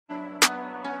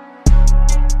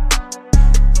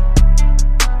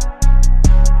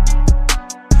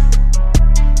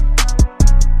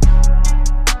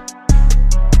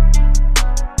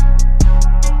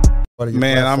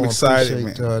Man, platform. I'm excited,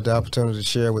 Appreciate, man. the opportunity to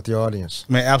share with the audience.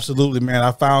 Man, absolutely, man.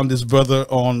 I found this brother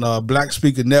on Black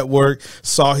Speaker Network,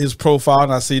 saw his profile,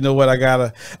 and I said, you know what, I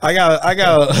gotta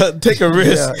take a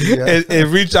risk and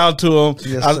reach out to him.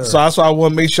 Yes, So that's why I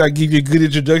want to make sure I give you a good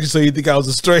introduction, so you think I was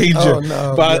a stranger. Oh,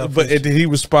 no, but and then he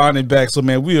responded back. So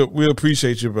man, we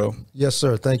appreciate you, bro. Yes,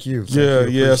 sir. Thank you.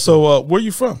 Yeah. So where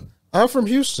you from? I'm from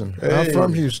Houston. Hey. I'm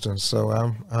from Houston, so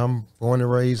I'm born and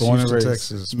raised in Houston,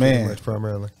 Texas, man. much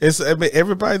primarily.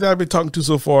 Everybody that I've been talking to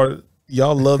so far,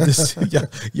 y'all love this.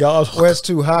 y'all. Well, it's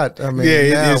too hot. I mean,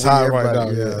 yeah, it's hot right now.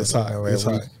 Yeah, it's hot. It's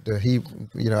hot. The heat,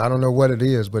 I don't know what it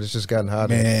is, but it's just gotten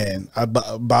hotter. Man,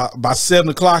 by 7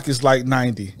 o'clock it's like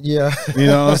 90. Yeah, you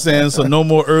know what I'm saying. So no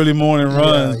more early morning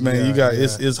runs, man. You got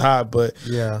it's hot, but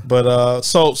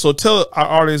So tell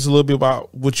our audience a little bit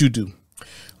about what you do.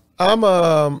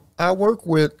 I work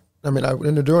with.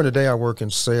 During the day I work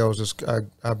in sales.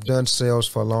 I've done sales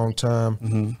for a long time.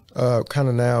 Mm-hmm. Kind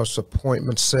of now it's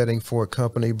appointment setting for a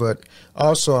company, but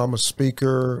also I'm a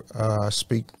speaker. I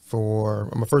speak for.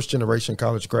 I'm a first generation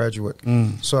college graduate,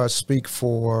 so I speak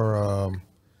for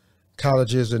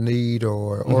colleges in need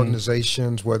or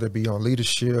organizations, whether it be on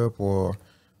leadership or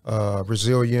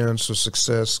resilience or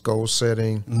success, goal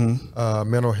setting,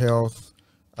 mental health.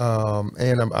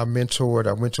 And I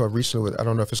mentored recently with, I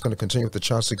don't know if it's going to continue with the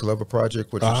Chauncey Glover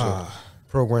Project, which is a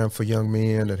program for young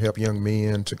men that help young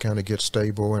men to kind of get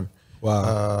stable. And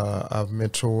I've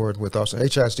mentored with also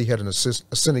HISD had an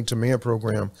Ascending to Men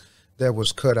program that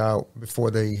was cut out before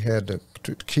they had to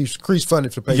increase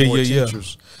funding to pay more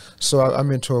teachers. So I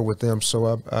mentor with them.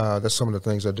 So that's some of the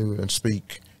things I do and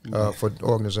speak for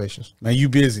organizations. Man, you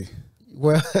busy.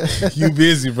 Well, you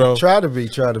busy, bro. Try to be.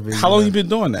 How long you been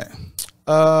doing that?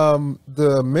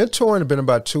 The mentoring has been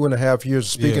about 2.5 years.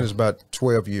 Speaking is about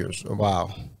 12 years.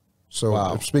 Wow.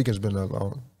 So speaking's been that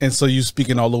long. And so you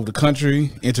speaking all over the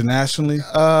country, internationally?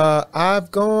 I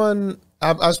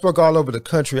spoke all over the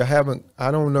country. I haven't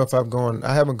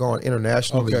gone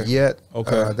internationally yet.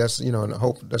 Okay. That's, I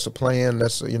hope that's a plan.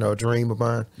 That's, a dream of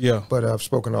mine. Yeah. But I've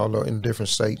spoken all over in different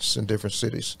states and different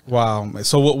cities. Wow.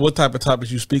 So what type of topics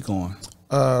you speak on?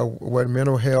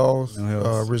 Mental health,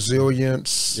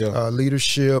 resilience,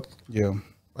 leadership,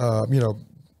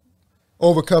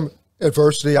 overcome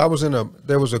adversity. There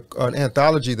was an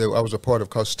anthology that I was a part of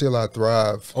called Still I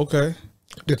Thrive. Okay.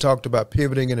 They talked about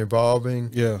pivoting and evolving.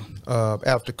 Yeah.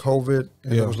 After COVID,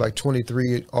 and it was like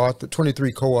 23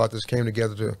 co-authors came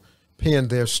together to pen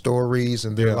their stories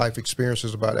and their life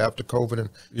experiences about after COVID and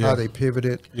how they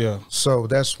pivoted. Yeah. So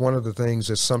that's one of the things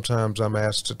that sometimes I'm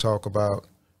asked to talk about.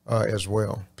 As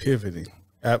well, pivoting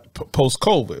at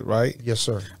post-COVID, right? Yes,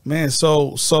 sir. Man,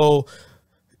 so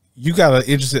you got an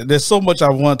interesting. There's so much I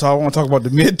want to talk. I want to talk about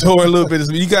the mentor a little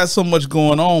bit. You got so much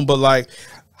going on, but like,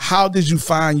 how did you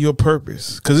find your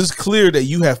purpose? Because it's clear that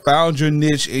you have found your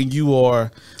niche and you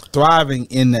are thriving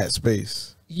in that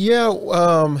space. Yeah,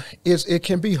 it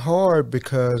can be hard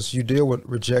because you deal with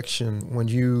rejection when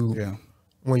you.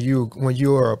 When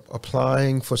you are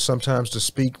applying for sometimes to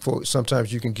speak for,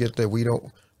 sometimes you can get that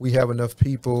we have enough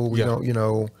people. We don't,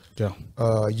 your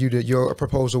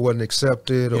proposal wasn't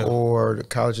accepted, or the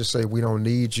colleges say we don't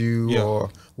need you, or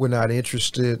we're not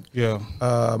interested.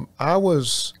 I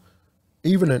was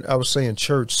saying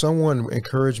church. Someone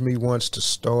encouraged me once to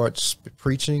start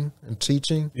preaching and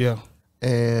teaching.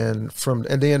 And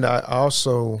then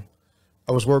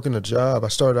I was working a job. I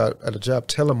started out at a job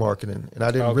telemarketing, and I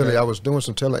didn't really. I was doing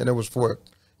some and it was for a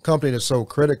company that sold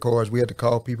credit cards. We had to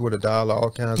call people to dial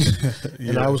all kinds of,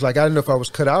 and I was like, I didn't know if I was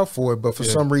cut out for it, but for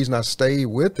some reason I stayed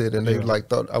with it, and they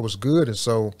thought I was good, and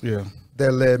so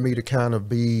that led me to kind of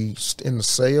be in the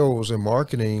sales and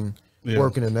marketing,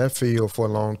 working in that field for a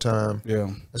long time.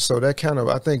 And so that kind of,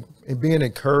 I think, being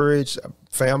encouraged,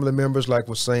 family members like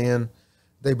was saying,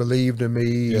 they believed in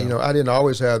me. I didn't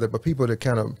always have that, but people that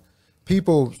kind of.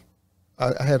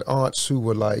 I had aunts who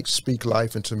would like speak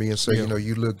life into me and say,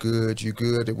 you look good, you're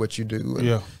good at what you do.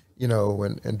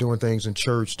 And, and doing things in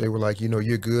church, they were like,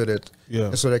 you're good at,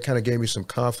 and so that kind of gave me some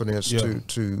confidence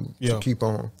to keep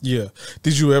on. Yeah.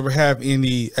 Did you ever have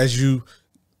any, as you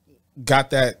got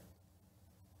that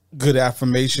good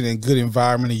affirmation and good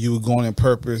environment and you were going in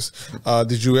purpose,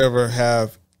 did you ever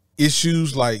have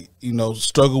issues like,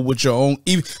 struggle with your own,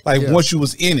 even like once you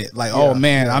was in it, like, oh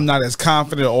man, I'm not as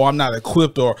confident, or I'm not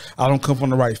equipped, or I don't come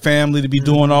from the right family to be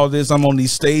doing all this. I'm on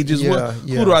these stages. Who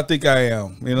do I think I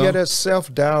am? Yeah, that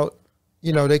self-doubt,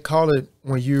 they call it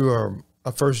when you are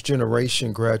a first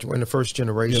generation graduate. In the first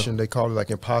generation, they call it like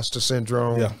imposter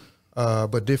syndrome.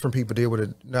 But different people deal with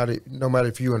it. No matter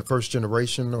if you're in first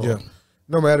generation or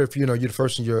no matter if, you're the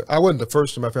first I wasn't the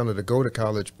first in my family to go to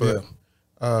college, but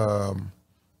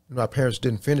my parents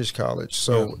didn't finish college.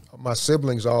 So my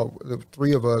siblings, the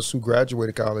three of us who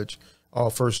graduated college, all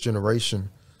first generation.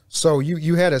 So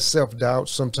you had a self-doubt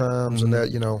sometimes, and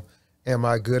that, am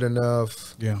I good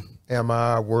enough? Yeah. Am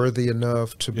I worthy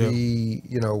enough to be,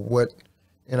 what?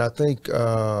 And I think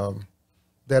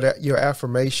that your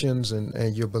affirmations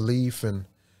and your belief and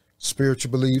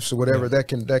spiritual beliefs or whatever, that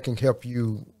can help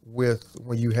you with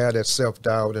when you have that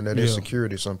self-doubt and that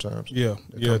insecurity sometimes.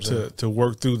 To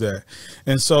work through that.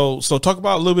 And so talk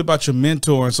about a little bit about your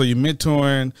mentoring. So you're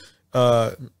mentoring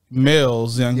young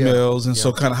males, and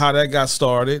so kind of how that got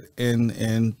started,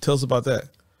 and tell us about that.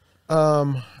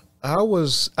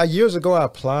 Years ago I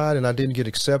applied and I didn't get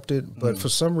accepted, but for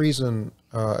some reason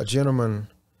a gentleman,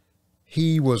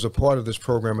 he was a part of this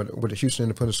program with the Houston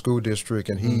Independent School District,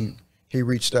 and he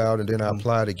reached out, and then I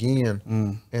applied again,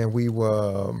 and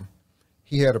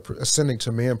he had a Ascending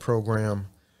to Men program,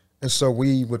 and so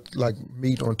we would like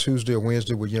meet on Tuesday or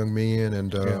Wednesday with young men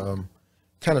and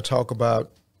kind of talk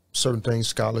about certain things,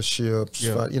 scholarships.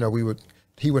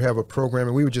 He would have a program,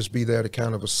 and we would just be there to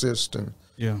kind of assist, and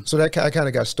so that I kind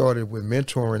of got started with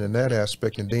mentoring in that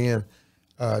aspect, and then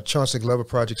Chauncey Glover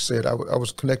Project said I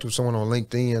was connected with someone on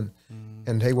LinkedIn,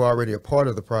 and they were already a part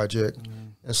of the project.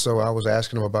 And so I was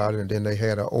asking them about it, and then they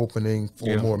had an opening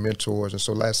for more mentors. And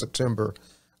so last September,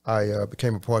 I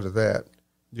became a part of that,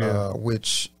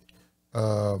 which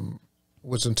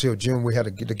was until June. We had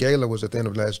the gala was at the end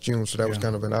of last June, so that was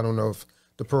kind of I don't know if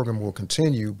the program will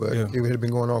continue, but it had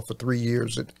been going on for 3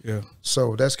 years.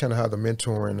 So that's kind of how the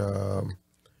mentoring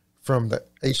from the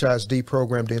HISD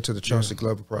program then to the Chauncey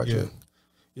Glover Project.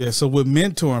 So with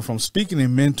mentoring, from speaking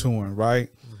and mentoring, right,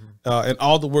 and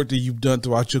all the work that you've done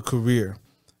throughout your career,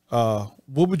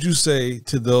 what would you say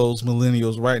to those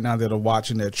millennials right now that are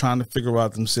watching, that trying to figure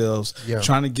out themselves,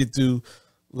 trying to get through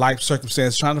life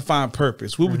circumstances, trying to find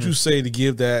purpose? What would you say to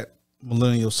give that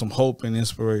millennial some hope and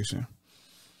inspiration?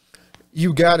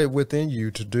 You got it within you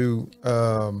to do.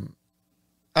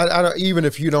 I don't, even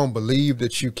if you don't believe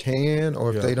that you can,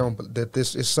 or if they don't, that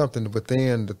this is something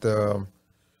within that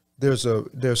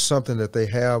there's something that they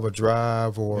have, a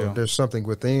drive, or there's something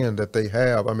within that they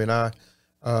have. I mean, I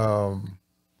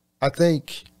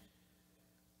think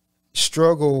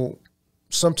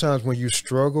sometimes when you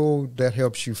struggle, that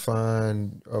helps you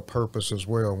find a purpose as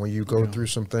well. When you go through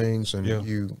some things and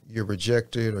you're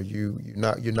rejected, or you're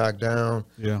knocked down,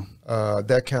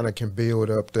 that kind of can build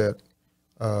up that,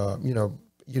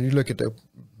 you look at the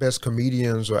best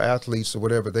comedians or athletes or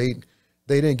whatever, they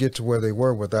didn't get to where they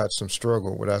were without some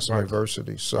struggle, without some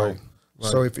adversity. So,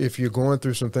 so if you're going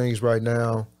through some things right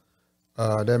now,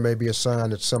 that may be a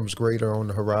sign that something's greater on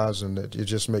the horizon, that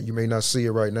you may not see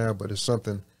it right now, but it's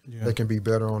something that can be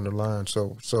better on the line.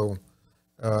 So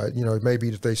it may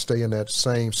be that they stay in that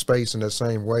same space in that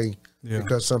same way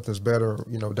because something's better,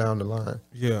 down the line.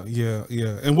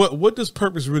 And what does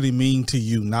purpose really mean to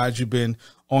you now that you've been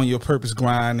on your purpose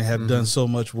grind and have done so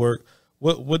much work?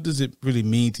 What does it really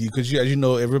mean to you? Because as you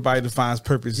know, everybody defines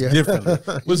purpose differently.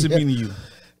 What does it mean to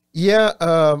you?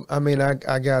 I mean,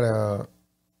 I got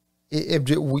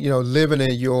living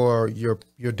in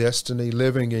your destiny,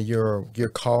 living in your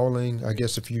calling, I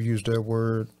guess if you use that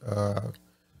word,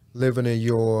 living in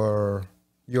your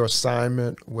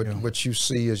assignment, what you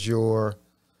see as your,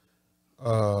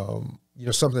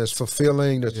 something that's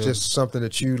fulfilling, that's just something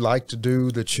that you like to do,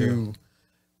 that you,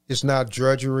 it's not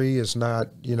drudgery, it's not,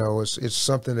 it's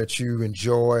something that you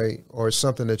enjoy, or it's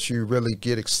something that you really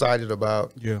get excited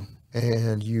about,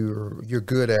 and you're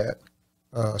good at.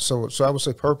 So I would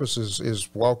say purpose is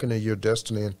walking in your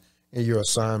destiny and in your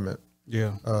assignment.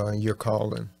 And your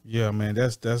calling. Yeah, man,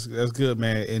 that's good,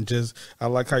 man. And just, I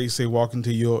like how you say walking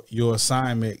to your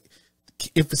assignment.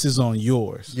 Emphasis on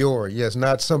yours. Yes,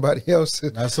 not somebody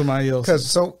else's. Not somebody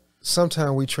else's. Because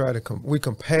sometimes we try to we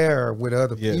compare with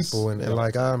other people, and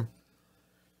like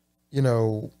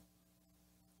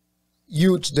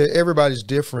everybody's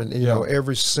different.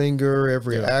 Every singer,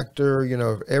 every actor.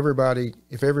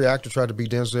 If every actor tried to be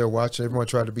Denzel Washington, everyone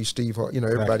tried to be Steve Hart.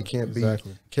 Everybody can't be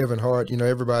Kevin Hart.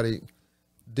 Everybody,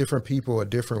 different people are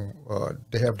different.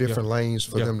 They have different lanes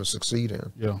for them to succeed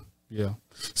in.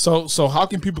 So how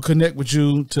can people connect with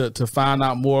you to find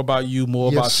out more about you,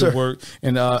 more about your work?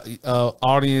 And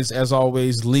audience, as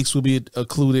always, links will be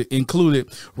included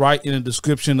right in the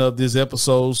description of this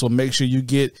episode. So make sure you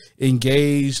get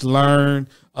engaged, learn,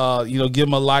 give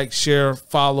them a like, share,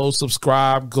 follow,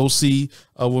 subscribe, go see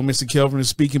when Mr. Kelvin is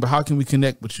speaking. But how can we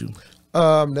connect with you?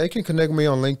 They can connect with me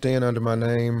on LinkedIn under my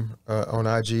name, on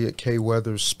IG at K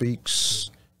Weathers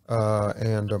Speaks.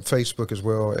 And Facebook as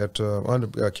well at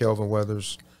under Kelvin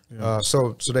Weathers,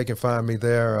 so they can find me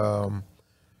there.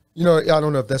 You know, I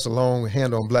don't know if that's a long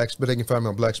hand on Blacks, but they can find me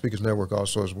on Black Speakers Network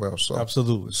also as well. So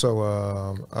absolutely. So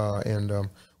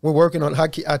we're working on. I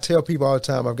tell people all the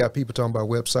time. I've got people talking about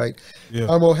website. Yeah.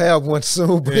 I'm gonna have one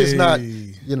soon, but it's not.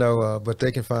 You know, but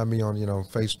they can find me on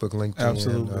Facebook, LinkedIn,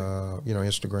 absolutely. And,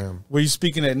 Instagram. Where are you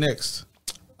speaking at next?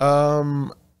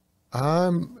 I'm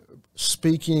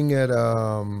speaking at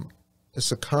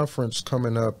it's a conference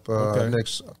coming up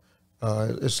next.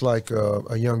 It's like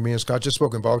a young men's. I just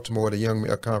spoke in Baltimore at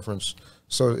a conference,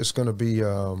 so it's going to be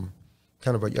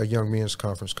kind of a young men's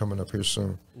conference coming up here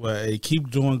soon. Well, hey,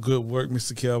 keep doing good work,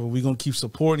 Mr. Kelvin. We're going to keep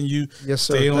supporting you. Yes,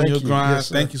 sir. Stay on your grind. Yes,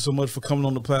 thank you so much for coming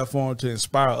on the platform to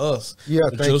inspire us. Yeah,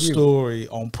 with your story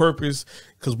on purpose,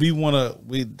 because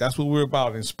that's what we're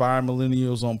about, inspiring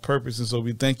millennials on purpose. And so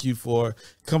we thank you for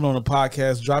coming on the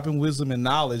podcast, dropping wisdom and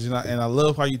knowledge. And I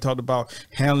love how you talked about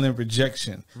handling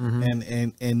rejection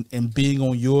and being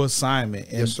on your assignment.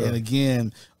 And, yes, sir. And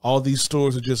again, all these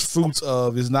stories are just fruits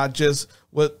of,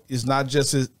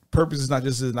 purpose is not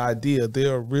just an idea.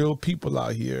 There are real people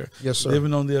out here, yes, sir,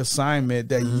 living on their assignment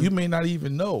that you may not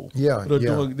even know. Yeah,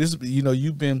 doing this.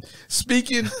 You've been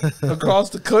speaking across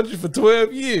the country for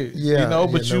 12 years. Yeah,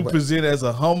 but you present as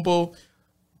a humble,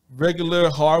 regular,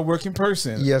 hardworking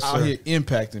person. Yes, out sir. here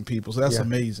impacting people. So that's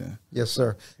amazing. Yes,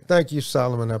 sir. Thank you,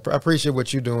 Solomon. I appreciate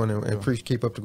what you're doing and keep up the